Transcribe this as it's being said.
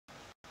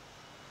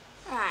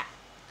Alright,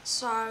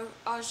 so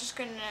I was just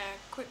going to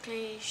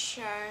quickly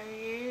show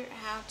you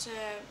how to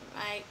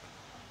make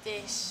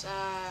this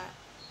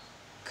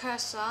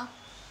cursor,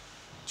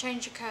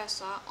 change your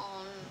cursor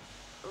on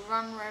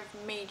RunRev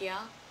Media.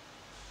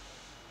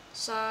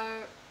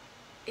 So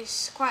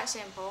it's quite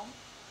simple.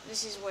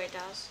 This is what it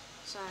does.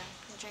 So I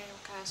can change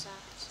my cursor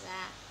to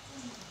that,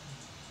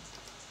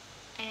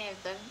 any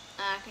of them,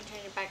 and I can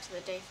change it back to the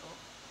default.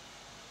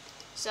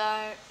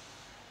 So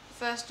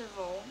first of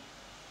all,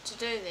 to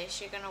do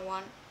this, you're going to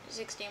want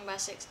 16 by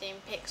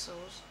 16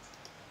 pixels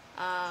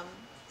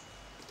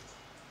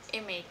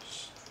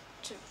image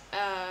to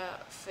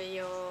for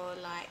your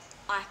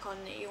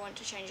icon that you want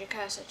to change your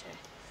cursor to.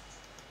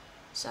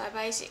 So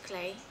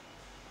basically,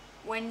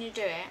 when you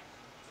do it,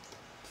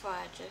 if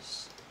I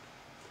just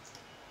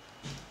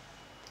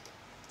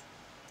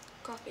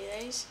copy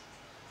these,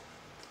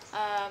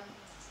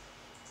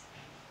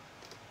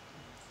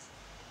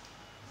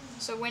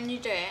 so when you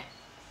do it,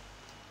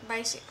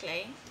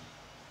 basically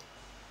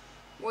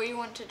what you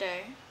want to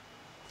do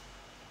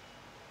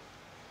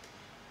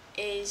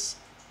is,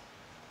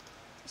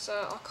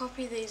 so I'll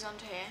copy these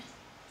onto here,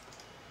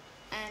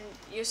 and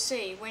you'll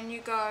see when you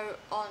go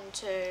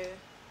onto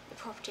the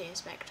property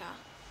inspector,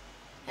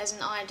 there's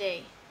an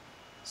ID.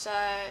 So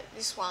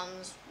this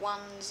one's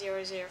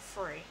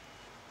 1003.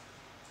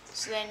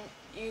 So then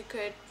you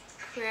could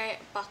create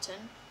a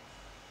button,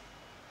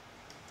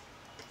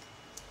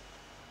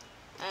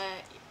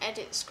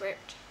 edit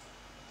script,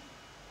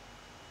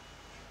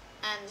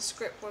 and the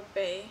script would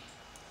be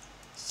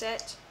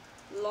set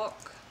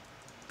lock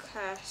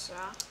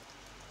cursor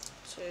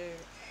to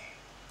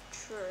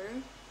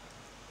true,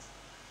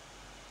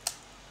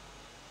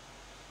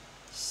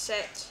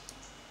 set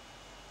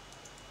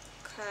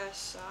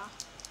cursor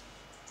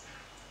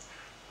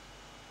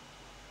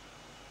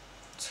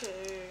to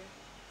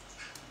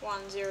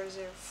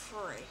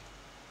 1003.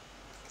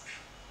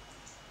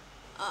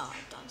 Oh,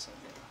 I've done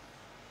something wrong.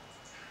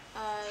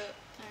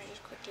 Let me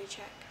just quickly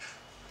check.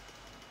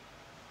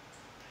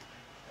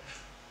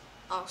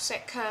 Oh,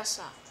 set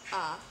cursor.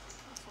 I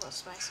forgot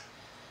space.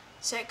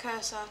 Set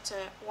cursor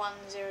to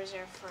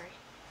 1003.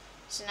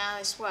 So now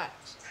this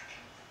works.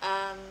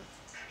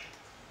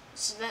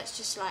 So that's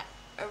just like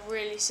a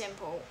really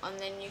simple, and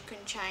then you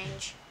can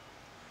change,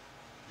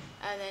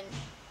 and then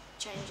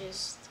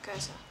changes the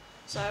cursor.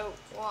 So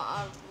what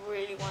I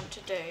really want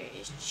to do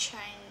is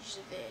change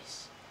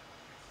this.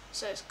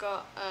 So it's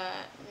got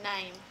a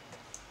name.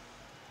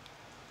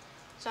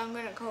 So I'm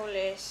going to call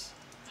this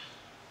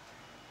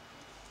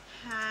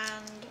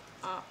hand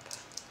up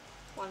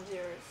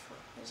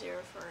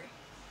 1003,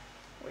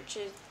 which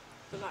is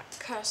the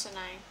cursor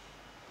name.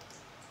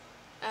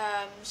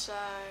 So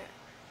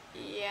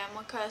yeah,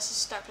 my cursor's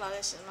stuck like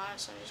this at the moment,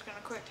 so I'm just going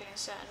to quickly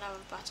insert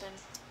another button,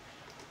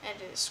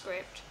 edit the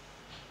script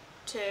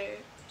to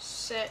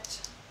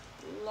set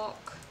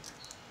lock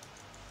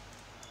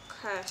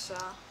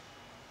cursor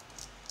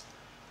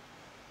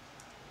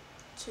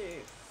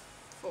to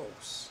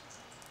false,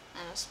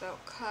 and I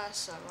spelled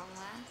cursor wrong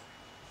there.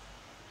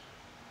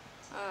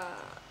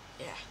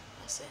 Yeah,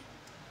 that's it.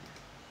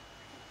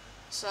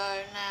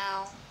 So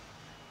now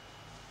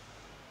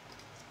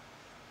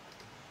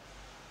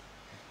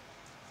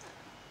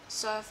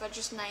if I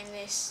just name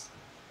this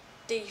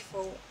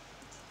default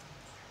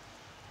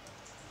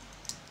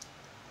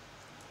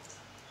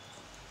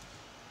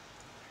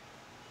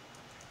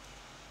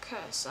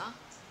cursor,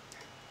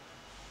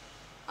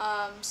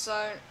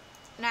 so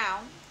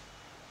now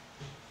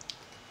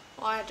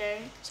what I do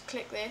is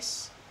click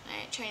this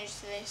and it changes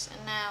to this,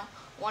 and now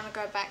I want to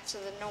go back to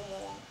the normal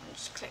one and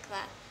just click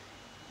that.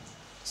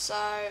 So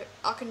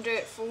I can do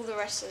it for all the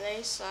rest of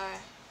these. So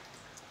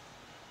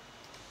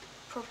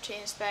property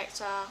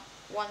inspector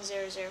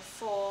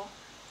 1004,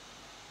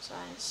 so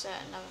I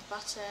insert another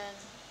button,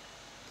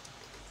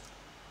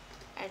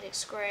 edit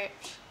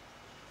script.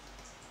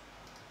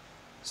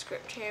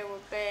 Script here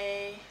would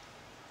be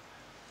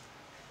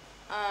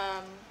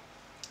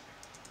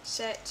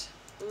set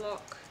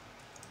lock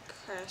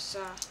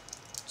cursor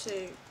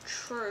to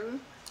true,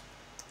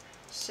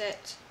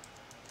 set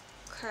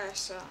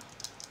cursor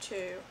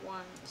to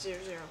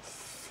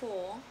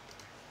 1004,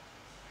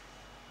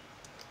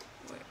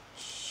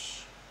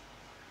 which,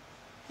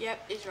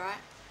 yep, is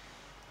right,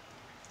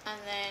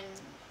 and then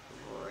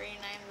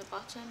rename the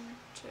button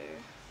to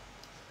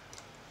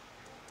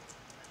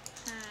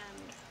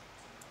hand,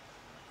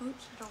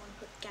 oops, I don't want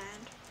to put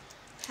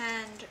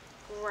hand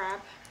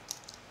grab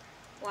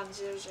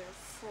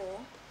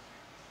 1004,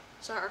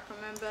 so I can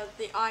remember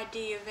the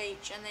ID of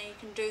each, and then you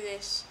can do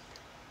this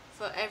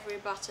for every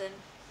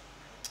button,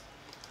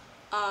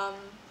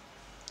 on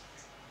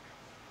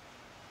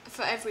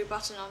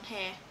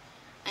here,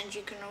 and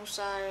you can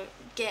also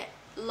get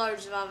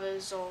loads of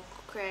others or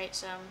create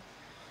some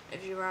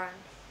of your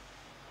own.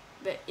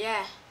 But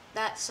yeah,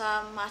 that's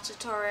my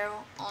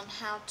tutorial on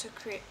how to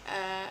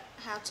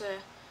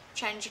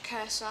change your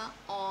cursor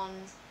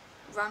on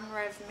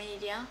RunRev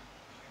Media,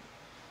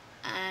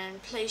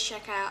 and please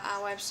check out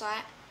our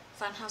website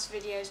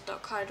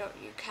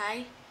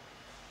FunHouseVideos.co.uk,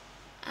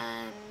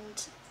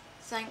 and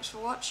thanks for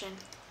watching.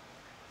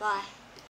 Bye.